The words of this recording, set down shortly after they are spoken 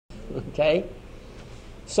Okay?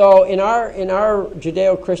 So in our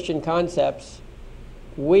Judeo-Christian concepts,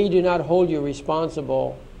 we do not hold you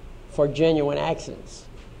responsible for genuine accidents.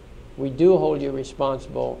 We do hold you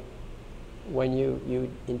responsible when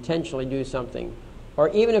you intentionally do something. Or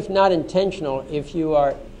even if not intentional, if you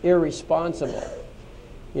are irresponsible.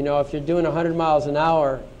 You know, if you're doing 100 miles an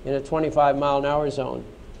hour in a 25-mile-an-hour zone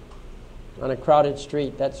on a crowded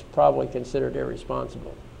street, that's probably considered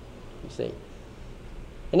irresponsible, you see.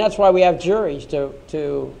 And that's why we have juries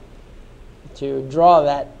to draw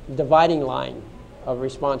that dividing line of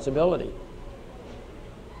responsibility.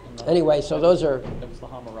 Anyway, so those are... That was the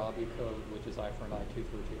Hammurabi Code, which is eye for an eye, tooth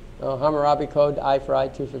for a tooth. Oh, Hammurabi Code, eye for eye,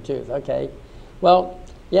 tooth for tooth. Okay. Well,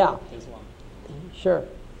 yeah. Islam. Sure.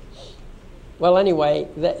 Well, anyway,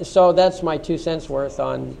 so that's my 2 cents worth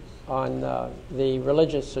on the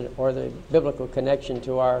religious or the biblical connection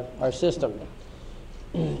to our system.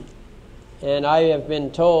 And I have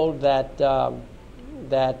been told that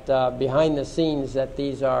behind the scenes that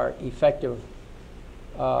these are effective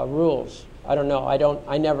rules. I don't know.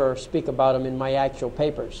 I never speak about them in my actual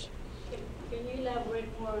papers. Can you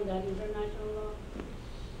elaborate more on that international law?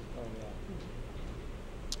 Oh, yeah.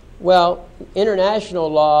 Well, international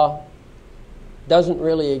law doesn't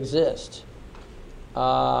really exist.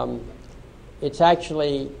 It's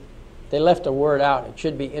actually, they left a word out. It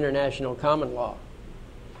should be international common law.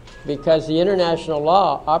 Because the international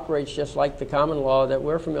law operates just like the common law that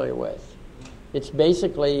we're familiar with. It's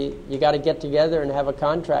basically, you got to get together and have a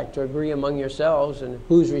contract to agree among yourselves and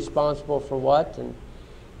who's responsible for what. And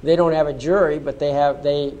they don't have a jury, but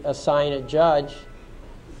they assign a judge.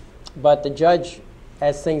 But the judge,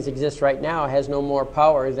 as things exist right now, has no more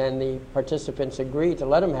power than the participants agree to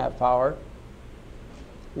let him have power.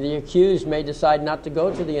 The accused may decide not to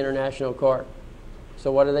go to the international court. So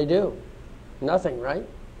what do? Nothing, right?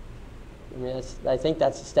 I mean, I think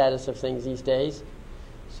that's the status of things these days.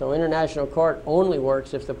 So international court only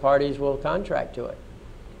works if the parties will contract to it.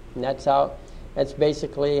 And that's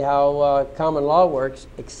basically how common law works,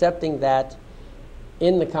 excepting that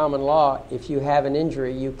in the common law, if you have an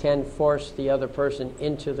injury, you can force the other person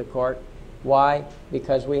into the court. Why?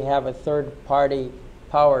 Because we have a third-party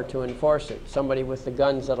power to enforce it, somebody with the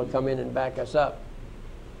guns that'll come in and back us up.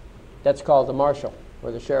 That's called the marshal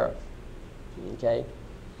or the sheriff. Okay?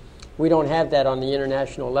 We don't have that on the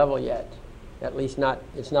international level yet. At least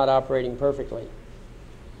it's not operating perfectly.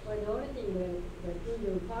 Well, the only thing that gives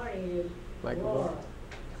you party is Microphone.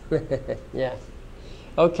 war. Yeah.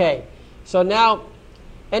 Okay. So now,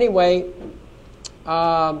 anyway,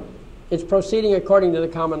 it's proceeding according to the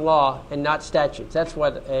common law and not statutes. That's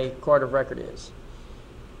what a court of record is.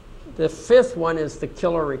 The fifth one is the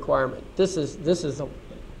killer requirement. This is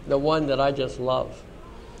the one that I just love.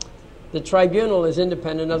 The tribunal is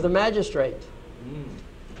independent of the magistrate.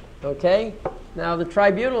 Okay? Now, the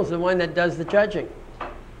tribunal is the one that does the judging.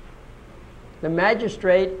 The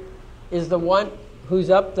magistrate is the one who's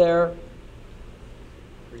up there.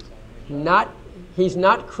 He's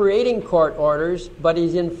not creating court orders, but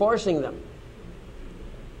he's enforcing them.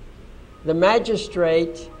 The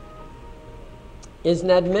magistrate is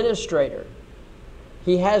an administrator.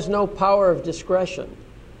 He has no power of discretion.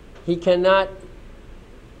 He cannot,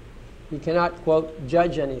 quote,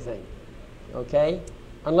 judge anything, okay,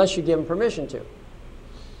 unless you give him permission to.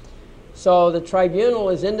 So the tribunal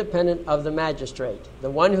is independent of the magistrate.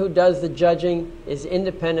 The one who does the judging is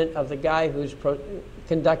independent of the guy who's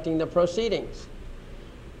conducting the proceedings.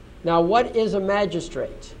 Now, what is a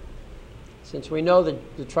magistrate? Since we know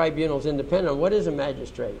that the tribunal is independent, what is a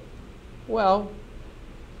magistrate? Well,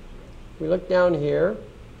 we look down here.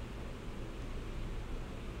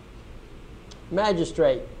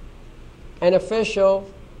 Magistrate, an official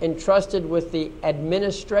entrusted with the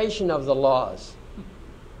administration of the laws.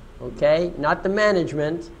 Okay? Not the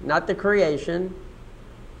management, not the creation,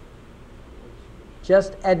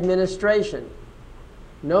 just administration.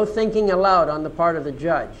 No thinking aloud on the part of the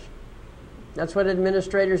judge. That's what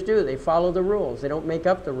administrators do. They follow the rules. They don't make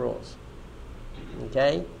up the rules.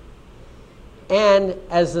 Okay? And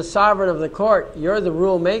as the sovereign of the court, you're the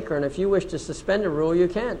rule maker, and if you wish to suspend a rule, you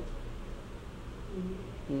can.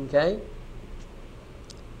 Okay?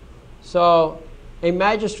 So, a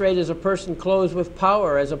magistrate is a person clothed with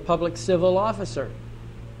power as a public civil officer.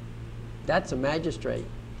 That's a magistrate.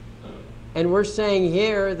 And we're saying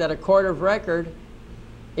here that in a court of record,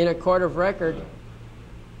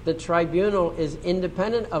 the tribunal is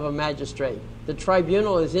independent of a magistrate. The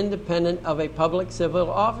tribunal is independent of a public civil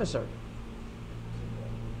officer.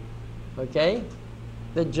 Okay?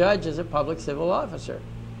 The judge is a public civil officer.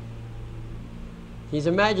 He's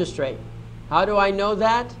a magistrate. How do I know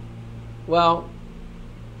that? Well,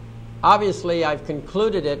 obviously I've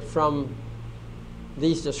concluded it from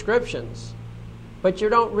these descriptions, but you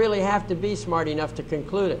don't really have to be smart enough to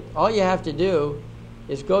conclude it. All you have to do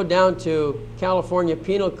is go down to California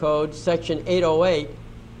Penal Code, Section 808,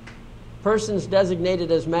 persons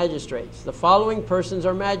designated as magistrates. The following persons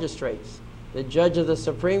are magistrates: the judge of the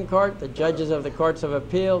Supreme Court, the judges of the Courts of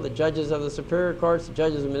Appeal, the judges of the Superior Courts, the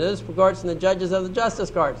judges of municipal courts, and the judges of the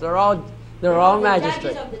Justice Courts. They're all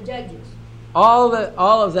magistrates. Judges of the judges. All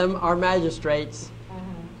of them are magistrates.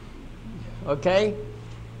 Okay?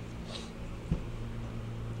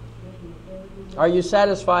 Are you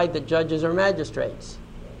satisfied that judges are magistrates?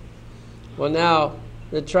 Well, now,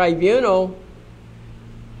 the tribunal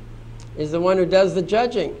is the one who does the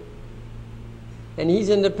judging. And he's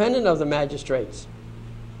independent of the magistrates.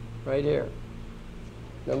 Right here.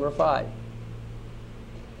 Number 5.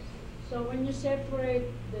 So when you separate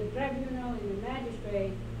the tribunal and the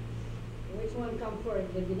magistrate, which one comes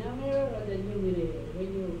first, the denominator or the numerator?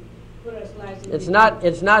 When you put a slice in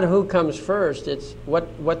it's not who comes first, it's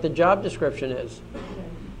what the job description is.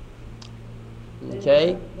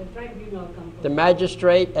 Okay? The tribunal comes first. The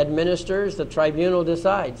magistrate administers, the tribunal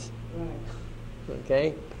decides. Right.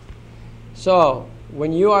 Okay? So,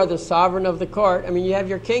 when you are the sovereign of the court, you have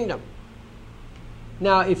your kingdom.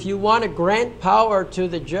 Now, if you want to grant power to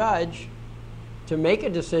the judge to make a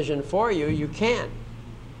decision for you, you can.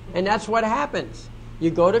 And that's what happens. You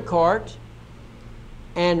go to court,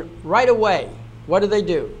 and right away, what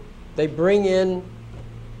do? They bring in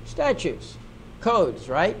statutes, codes,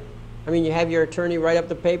 right? You have your attorney write up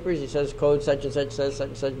the papers. He says code such and such says such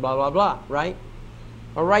and such, blah, blah, blah, right?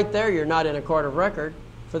 Well, right there, you're not in a court of record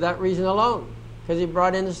for that reason alone, because he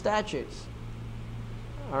brought in the statutes.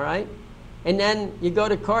 All right? And then you go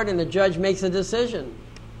to court and the judge makes a decision.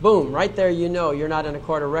 Boom, right there you know you're not in a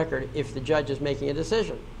court of record if the judge is making a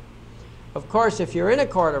decision. Of course, if you're in a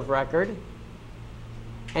court of record,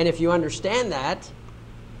 and if you understand that,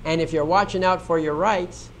 and if you're watching out for your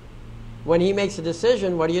rights, when he makes a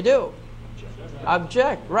decision, what do?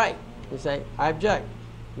 Object, right. You say, I object.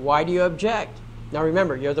 Why do you object? Now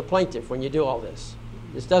remember, you're the plaintiff when you do all this.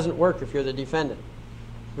 This doesn't work if you're the defendant.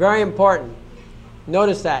 Very important.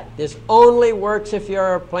 Notice that. This only works if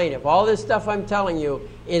you're a plaintiff. All this stuff I'm telling you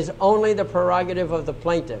is only the prerogative of the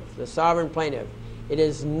plaintiff, the sovereign plaintiff. It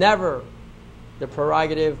is never the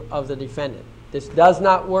prerogative of the defendant. This does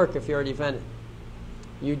not work if you're a defendant.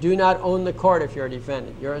 You do not own the court if you're a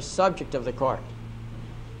defendant. You're a subject of the court.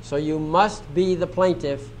 So you must be the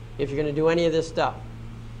plaintiff if you're going to do any of this stuff.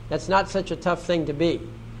 That's not such a tough thing to be.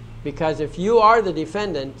 Because if you are the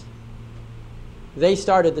defendant, they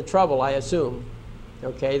started the trouble, I assume.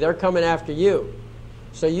 Okay, they're coming after you.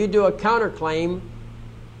 So you do a counterclaim.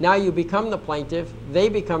 Now you become the plaintiff. They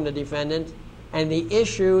become the defendant. And the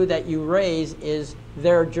issue that you raise is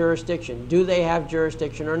their jurisdiction. Do they have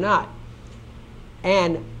jurisdiction or not?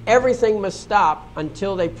 And everything must stop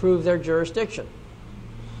until they prove their jurisdiction.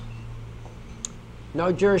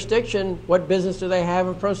 No jurisdiction, what business do they have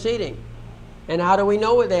of proceeding? And how do we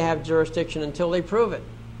know they have jurisdiction until they prove it?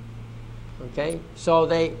 Okay, so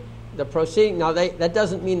the proceeding, now that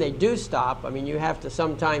doesn't mean they do stop. You have to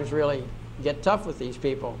sometimes really get tough with these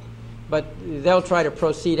people. But they'll try to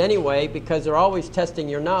proceed anyway because they're always testing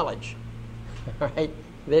your knowledge. All right?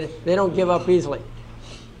 They don't give up easily.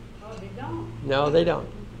 Oh, they don't? No, they don't.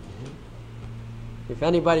 If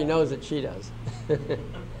anybody knows it, she does.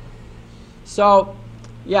 So,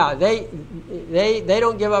 yeah, they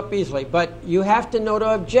don't give up easily. But you have to know to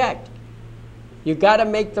object. You've got to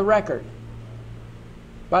make the record.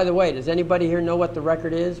 By the way, does anybody here know what the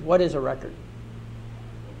record is? What is a record?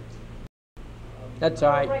 That's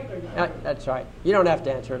all right. That's all right. You don't have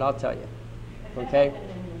to answer it. I'll tell you. Okay?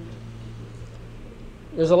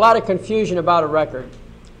 There's a lot of confusion about a record.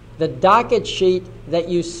 The docket sheet that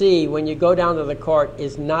you see when you go down to the court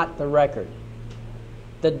is not the record.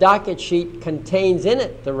 The docket sheet contains in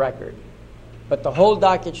it the record, but the whole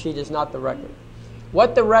docket sheet is not the record.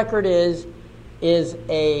 What the record is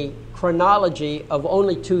a chronology of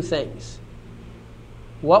only two things.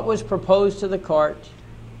 What was proposed to the court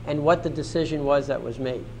and what the decision was that was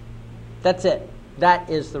made. That's it. That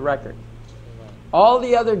is the record. All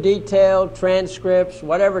the other detailed transcripts,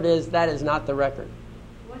 whatever it is, that is not the record.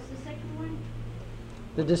 What's the second one?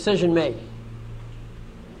 The decision made.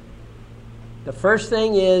 The first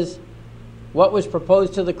thing is what was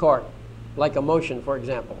proposed to the court, like a motion, for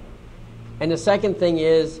example. And the second thing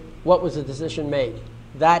is what was the decision made.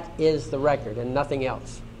 That is the record and nothing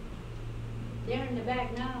else. They're in the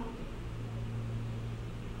back now.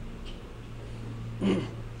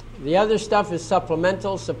 The other stuff is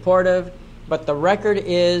supplemental, supportive, but the record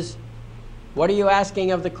is What are you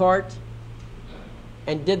asking of the court?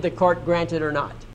 And did the court grant it or not?